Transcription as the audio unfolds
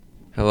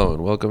Hello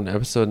and welcome to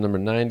episode number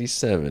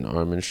 97,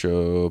 Armin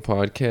Show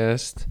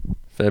podcast,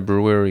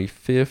 February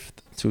 5th,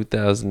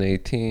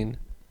 2018.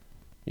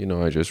 You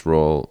know, I just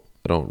roll,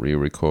 I don't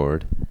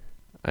re-record,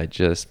 I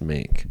just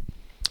make.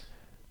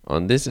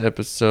 On this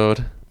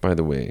episode, by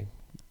the way,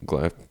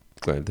 glad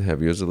to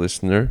have you as a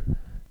listener,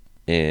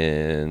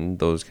 and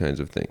those kinds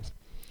of things.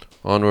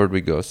 Onward we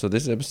go. So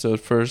this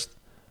episode first,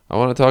 I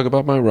want to talk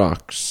about my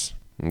rocks,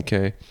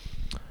 okay?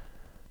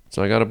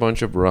 So I got a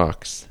bunch of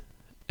rocks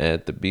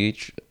at the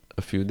beach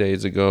a few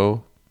days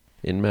ago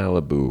in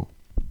Malibu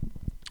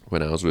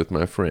when I was with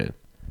my friend.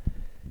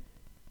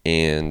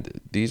 And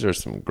these are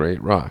some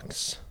great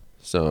rocks.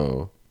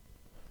 So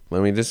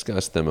let me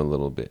discuss them a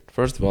little bit.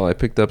 First of all, I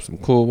picked up some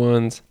cool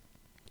ones.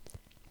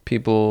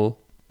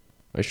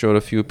 I showed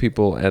a few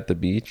people at the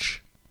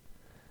beach.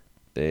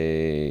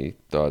 They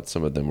thought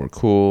some of them were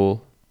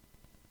cool.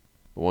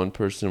 One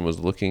person was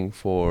looking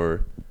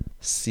for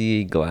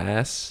sea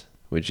glass,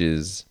 which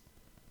is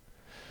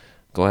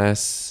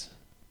glass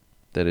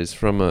that is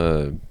from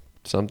a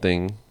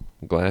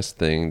glass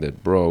thing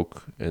that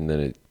broke, and then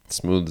it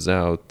smooths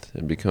out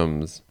and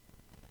becomes,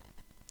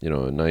 a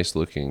nice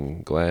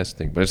looking glass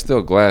thing. But it's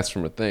still glass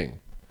from a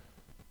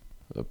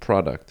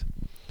product.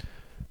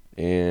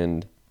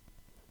 And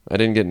I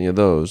didn't get any of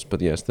those,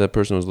 but yes, that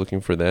person was looking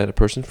for that. A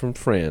person from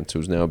France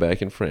who's now back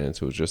in France,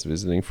 who was just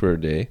visiting for a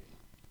day.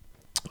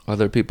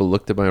 Other people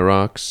looked at my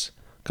rocks.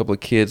 A couple of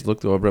kids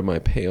looked over at my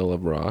pail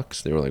of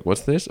rocks. They were like,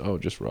 "What's this?" "Oh,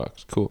 just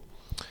rocks." Cool.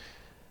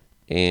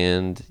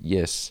 And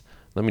yes,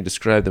 let me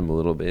describe them a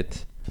little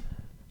bit.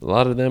 A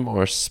lot of them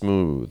are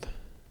smooth.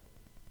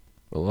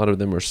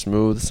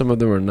 Some of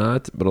them are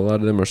not, but a lot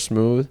of them are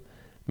smooth.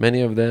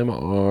 Many of them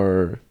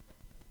are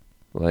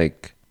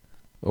like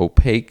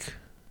opaque,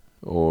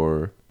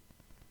 or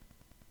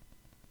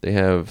they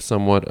have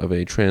somewhat of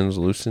a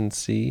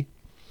translucency.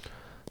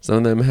 Some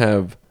of them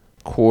have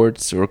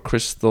quartz or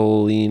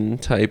crystalline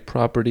type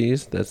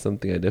properties. That's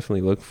something I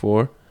definitely look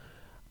for.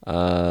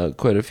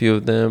 Quite a few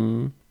of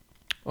them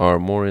are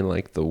more in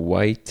like the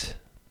white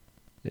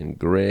and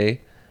gray,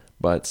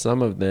 but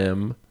some of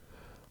them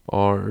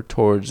are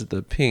towards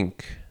the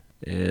pink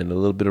and a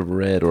little bit of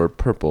red or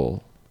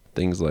purple,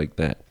 things like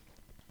that.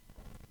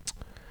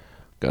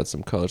 Got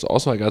some colors.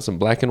 Also, I got some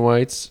black and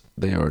whites.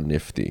 They are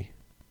nifty.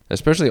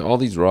 Especially all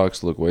these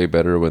rocks look way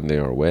better when they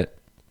are wet.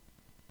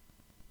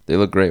 They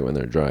look great when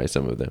they're dry,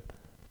 some of them.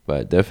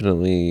 But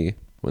definitely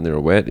when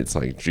they're wet, it's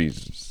like,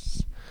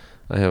 Jesus.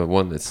 I have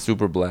one that's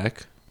super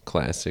black,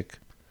 classic.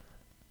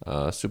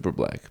 Super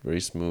black, very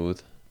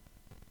smooth,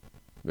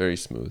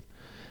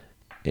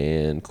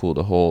 and cool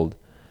to hold.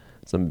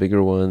 Some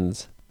bigger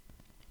ones.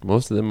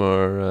 Most of them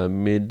are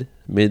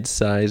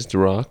mid-sized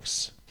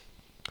rocks.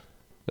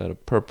 Got a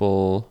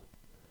purple,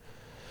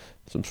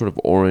 some sort of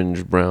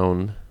orange,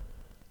 brown,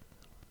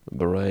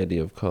 variety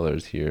of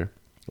colors here.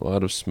 A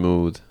lot of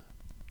smooth,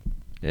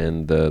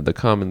 and the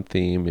common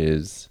theme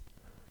is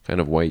kind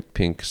of white,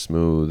 pink,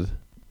 smooth,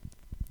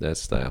 that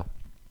style.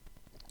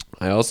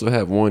 I also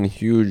have one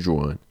huge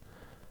one.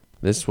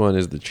 This one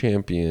is the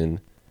champion.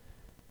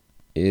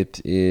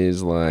 It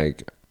is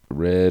like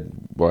red,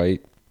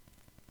 white,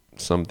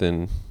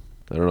 something.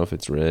 I don't know if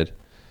it's red.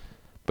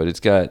 But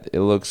it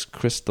looks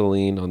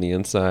crystalline on the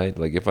inside.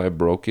 Like if I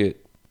broke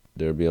it,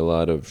 there'd be a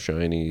lot of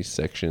shiny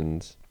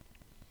sections.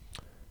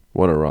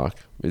 What a rock.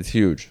 It's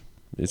huge.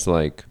 It's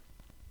like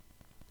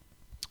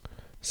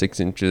 6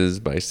 inches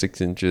by 6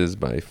 inches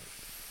by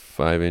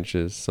 5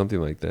 inches,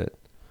 something like that.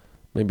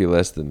 Maybe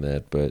less than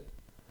that, but,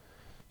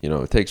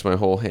 it takes my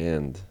whole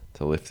hand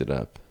to lift it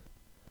up.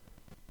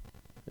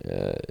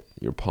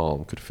 Your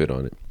palm could fit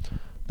on it.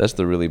 That's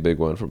the really big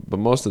one. But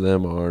most of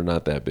them are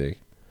not that big.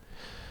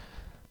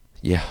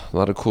 Yeah, a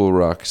lot of cool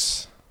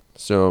rocks.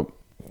 So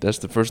that's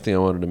the first thing I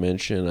wanted to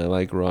mention. I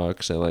like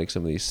rocks. I like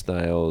some of these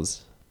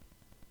styles.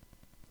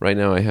 Right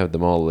now I have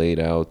them all laid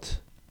out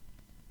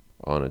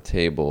on a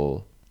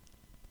table,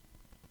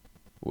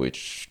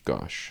 which,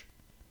 gosh,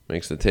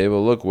 makes the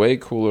table look way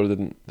cooler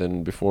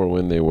than before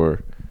when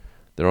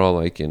they're all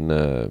like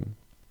in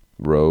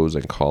rows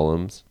and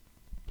columns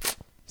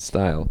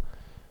style.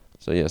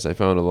 So yes, I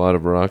found a lot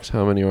of rocks.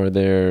 How many are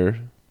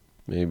there?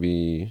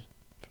 Maybe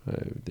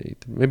 5,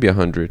 8, maybe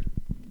 100,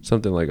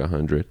 something like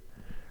 100.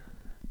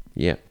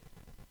 Yeah.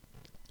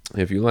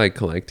 If you like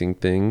collecting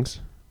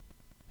things,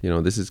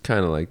 this is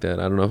kind of like that.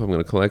 I don't know if I'm going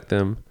to collect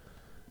them,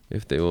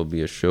 if they will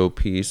be a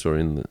showpiece or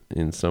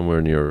in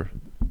somewhere near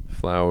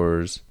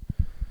flowers,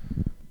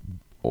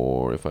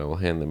 or if I will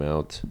hand them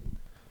out.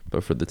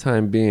 But for the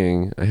time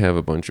being, I have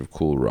a bunch of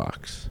cool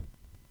rocks.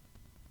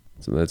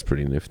 So that's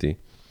pretty nifty.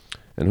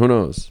 And who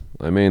knows?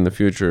 I may in the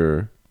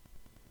future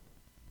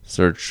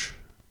search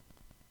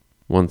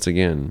once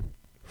again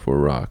for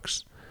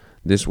rocks.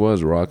 This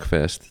was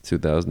Rockfest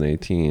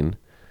 2018,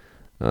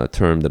 a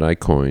term that I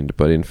coined.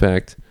 But in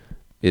fact,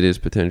 it is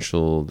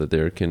potential that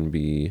there can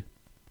be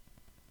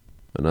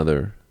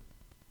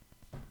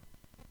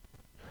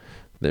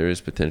there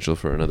is potential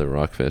for another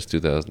Rockfest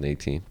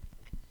 2018.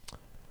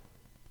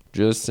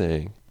 Just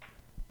saying.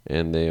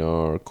 And they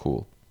are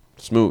cool.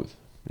 Smooth.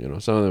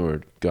 Some of them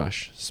are,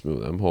 gosh,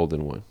 smooth. I'm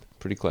holding one.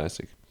 Pretty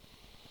classic.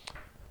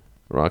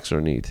 Rocks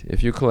are neat.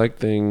 If you collect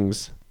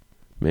things,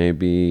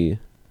 maybe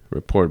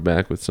report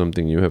back with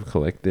something you have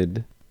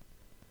collected.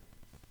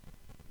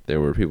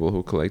 There were people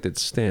who collected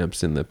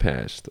stamps in the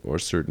past, or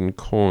certain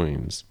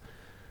coins.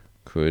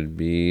 Could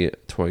be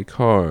toy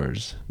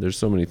cars. There's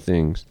so many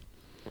things.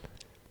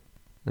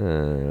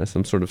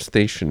 Some sort of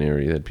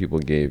stationery that people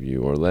gave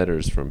you, or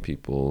letters from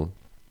people.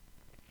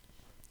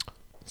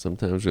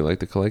 Sometimes we like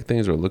to collect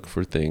things or look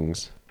for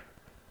things.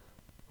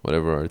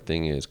 Whatever our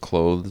thing is.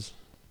 Clothes.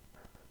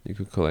 You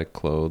could collect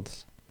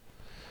clothes.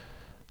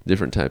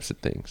 Different types of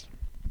things.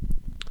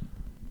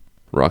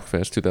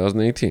 Rockfest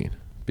 2018.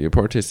 Be a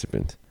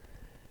participant.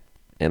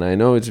 And I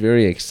know it's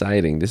very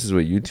exciting. This is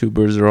what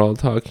YouTubers are all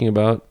talking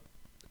about.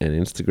 And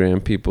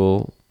Instagram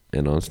people.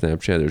 And on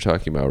Snapchat they're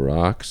talking about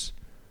rocks.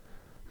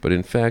 But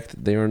in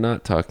fact, they are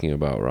not talking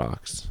about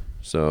rocks.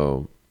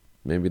 So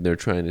maybe they're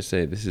trying to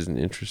say this isn't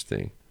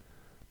interesting.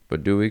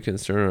 But do we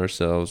concern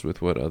ourselves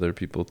with what other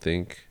people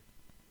think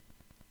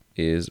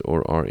is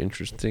or are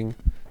interesting?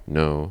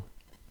 No.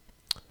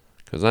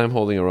 Because I'm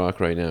holding a rock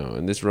right now.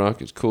 And this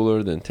rock is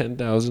cooler than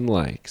 10,000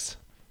 likes.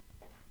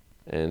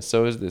 And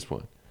so is this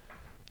one.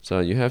 So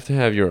you have to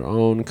have your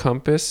own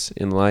compass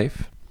in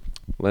life.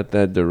 Let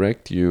that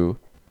direct you.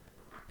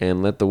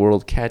 And let the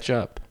world catch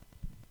up.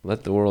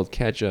 Let the world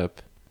catch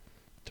up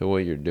to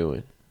what you're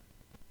doing.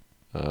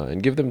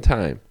 And give them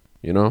time,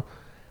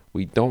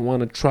 We don't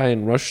want to try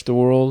and rush the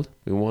world.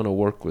 We want to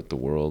work with the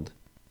world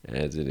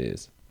as it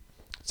is.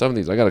 Some of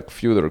these, I got a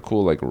few that are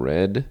cool, like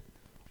red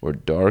or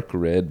dark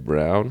red,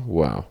 brown.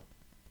 Wow.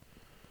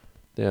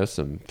 They have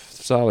some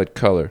solid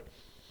color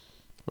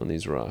on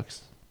these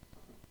rocks.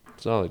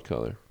 Solid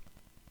color.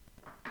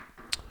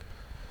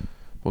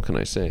 What can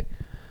I say?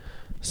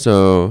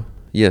 So,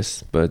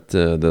 yes, but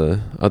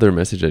the other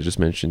message I just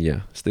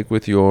mentioned, stick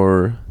with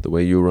the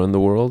way you run the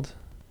world.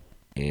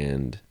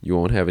 And you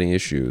won't have any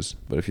issues.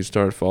 But if you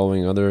start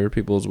following other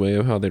people's way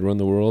of how they run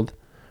the world,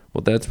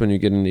 well, that's when you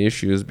get into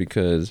issues,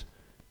 because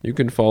you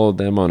can follow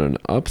them on an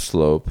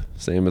upslope,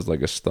 same as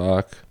like a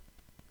stock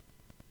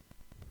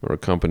or a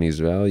company's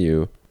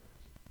value,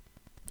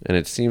 and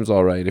it seems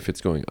all right if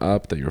it's going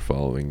up that you're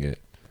following it.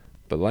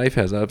 But life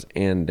has ups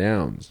and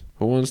downs.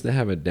 Who wants to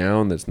have a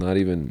down that's not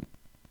even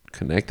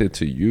connected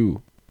to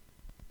you?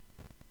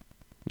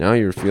 Now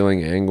you're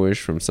feeling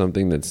anguish from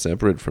something that's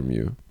separate from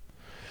you.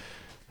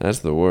 That's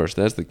the worst.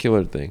 That's the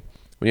killer thing.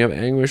 When you have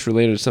anguish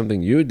related to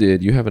something you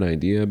did, you have an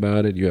idea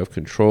about it. You have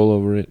control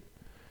over it.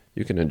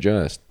 You can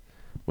adjust.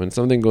 When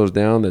something goes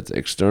down that's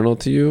external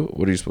to you,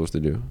 what are you supposed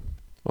to do?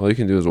 All you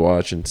can do is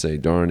watch and say,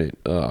 darn it,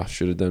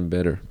 should have done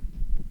better.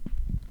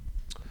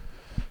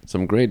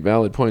 Some great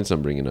valid points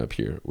I'm bringing up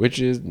here,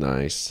 which is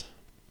nice.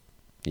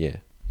 Yeah.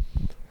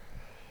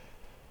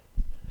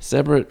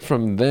 Separate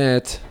from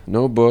that,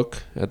 no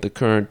book at the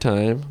current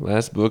time.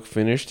 Last book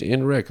finished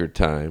in record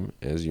time,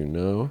 as you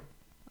know.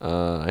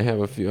 I have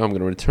a few I'm going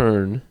to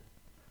return,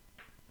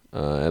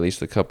 at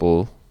least a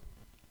couple,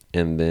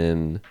 and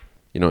then,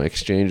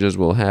 exchanges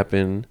will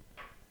happen,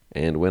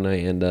 and when I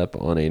end up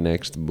on a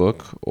next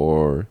book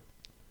or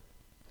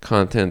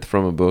content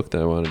from a book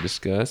that I want to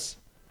discuss,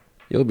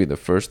 you'll be the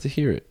first to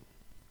hear it.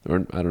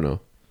 Or, I don't know,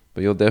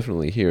 but you'll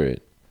definitely hear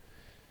it,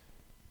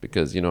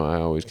 because, I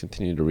always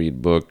continue to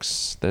read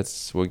books.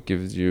 That's what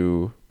gives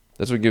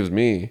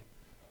me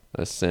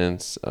a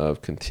sense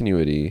of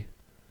continuity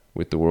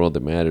with the world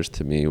that matters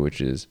to me,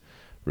 which is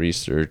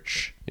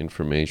research,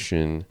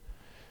 information,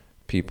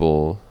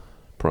 people,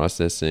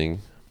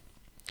 processing.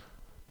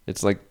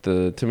 It's like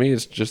to me,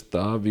 it's just the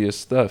obvious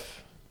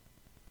stuff.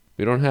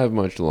 We don't have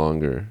much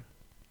longer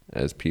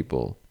as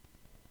people.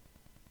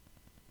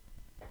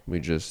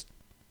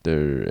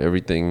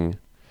 Everything,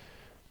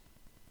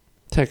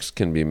 text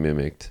can be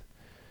mimicked,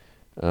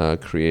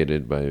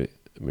 created by a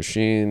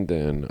machine,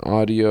 then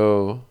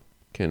audio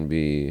can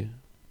be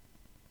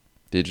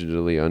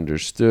digitally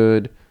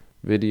understood,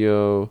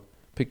 video,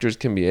 pictures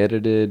can be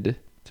edited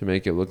to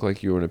make it look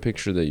like you were in a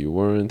picture that you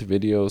weren't.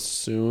 Video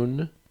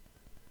soon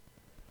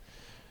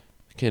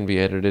can be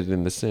edited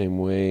in the same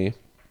way.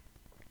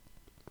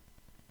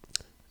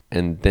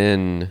 And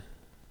then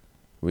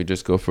we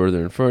just go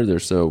further and further.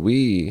 So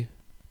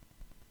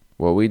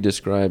what we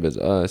describe as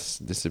us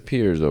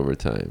disappears over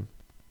time.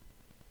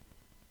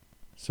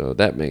 So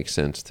that makes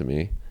sense to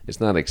me.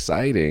 It's not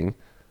exciting.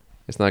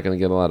 It's not going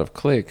to get a lot of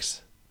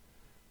clicks.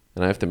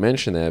 And I have to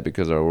mention that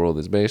because our world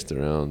is based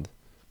around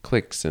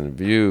clicks and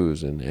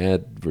views and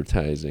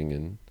advertising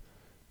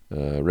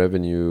and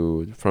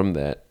revenue from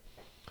that.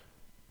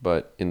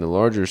 But in the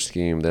larger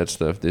scheme, that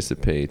stuff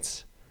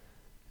dissipates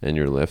and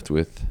you're left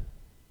with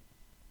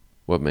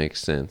what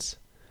makes sense.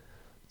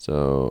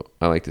 So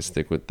I like to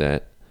stick with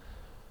that.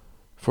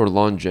 For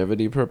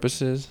longevity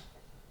purposes,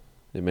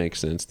 it makes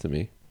sense to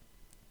me.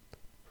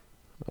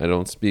 I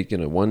don't speak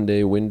in a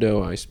one-day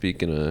window. I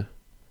speak in a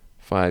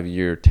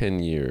 5-year,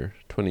 10-year,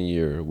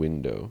 20-year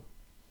window.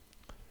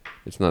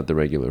 It's not the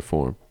regular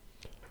form.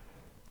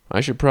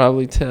 I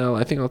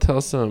think I'll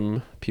tell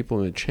some people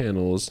in the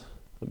channels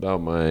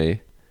about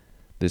my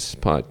this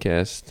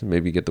podcast,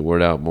 maybe get the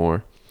word out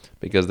more,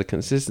 because the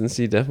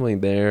consistency definitely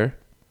there.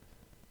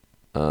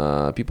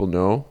 People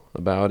know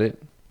about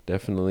it.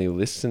 Definitely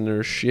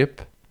listenership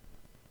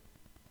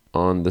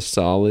on the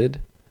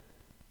solid,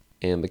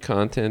 and the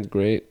content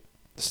great.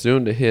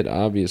 Soon to hit,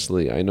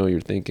 obviously. I know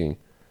you're thinking,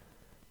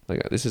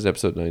 like, this is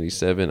episode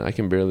 97. I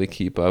can barely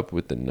keep up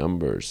with the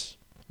numbers.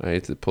 I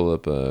had to pull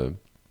up a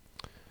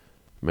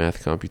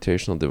math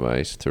computational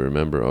device to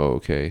remember,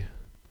 okay,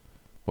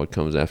 what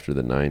comes after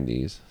the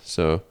 90s.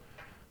 So,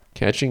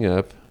 catching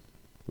up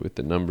with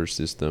the number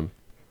system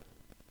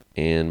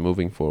and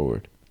moving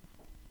forward.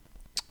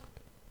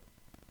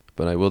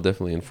 But I will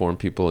definitely inform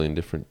people in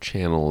different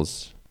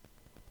channels,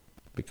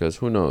 because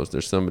who knows?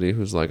 There's somebody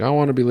who's like, I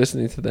want to be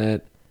listening to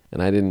that,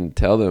 and I didn't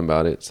tell them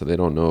about it, so they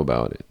don't know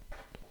about it.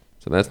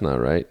 So that's not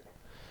right.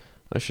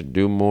 I should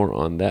do more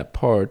on that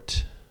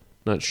part.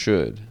 Not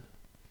should,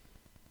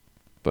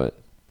 but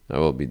I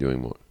will be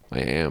doing more. I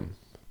am.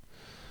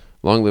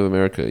 Long live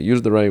America.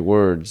 Use the right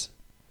words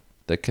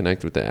that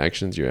connect with the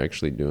actions you're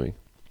actually doing.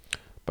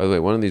 By the way,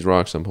 one of these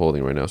rocks I'm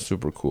holding right now is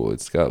super cool.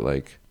 It's got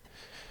like,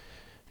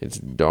 it's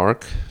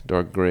dark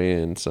gray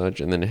and such,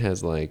 and then it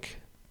has like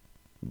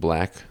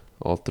black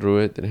all through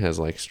it. Then it has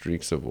like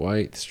streaks of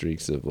white,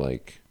 streaks of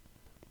like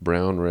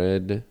brown,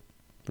 red.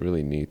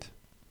 Really neat.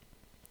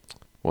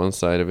 One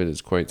side of it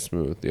is quite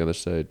smooth. The other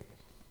side,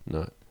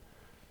 not.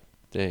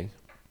 Dang.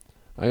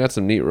 I got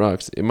some neat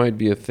rocks. It might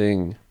be a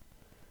thing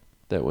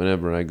that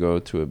whenever I go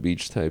to a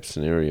beach type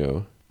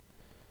scenario,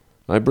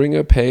 I bring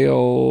a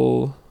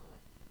pail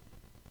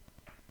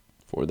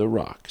for the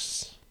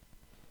rocks.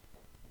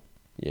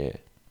 Yeah.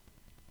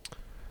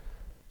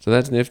 So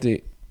that's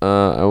nifty.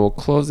 I will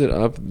close it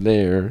up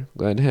there.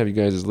 Glad to have you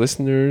guys as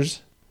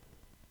listeners,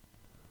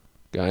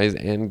 guys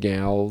and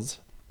gals.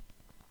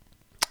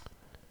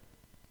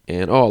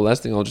 And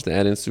last thing I'll just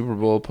add in, Super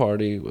Bowl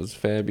party was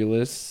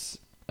fabulous.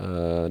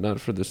 Not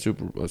for the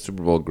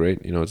Super Bowl,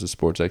 great. You know, it's a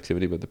sports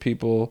activity, but the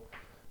people,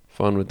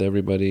 fun with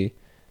everybody,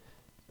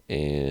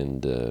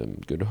 and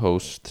good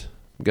host.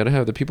 You got to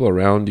have the people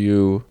around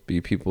you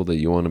be people that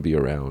you want to be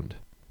around.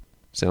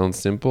 Sounds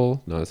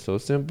simple, not so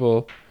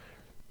simple.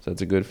 So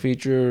that's a good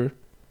feature.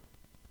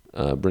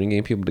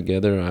 Bringing people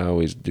together, I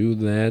always do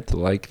that,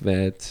 like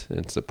that,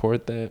 and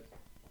support that.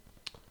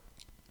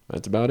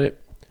 That's about it.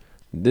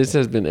 This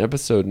has been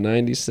episode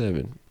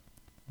 97,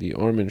 the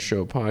Armin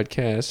Show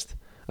podcast.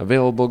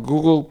 Available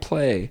Google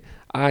Play,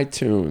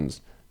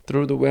 iTunes,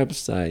 through the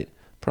website.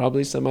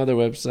 Probably some other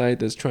website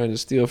that's trying to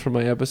steal from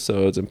my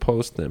episodes and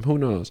post them. Who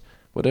knows?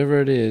 Whatever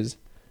it is,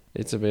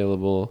 it's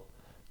available.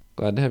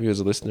 Glad to have you as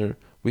a listener.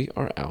 We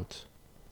are out.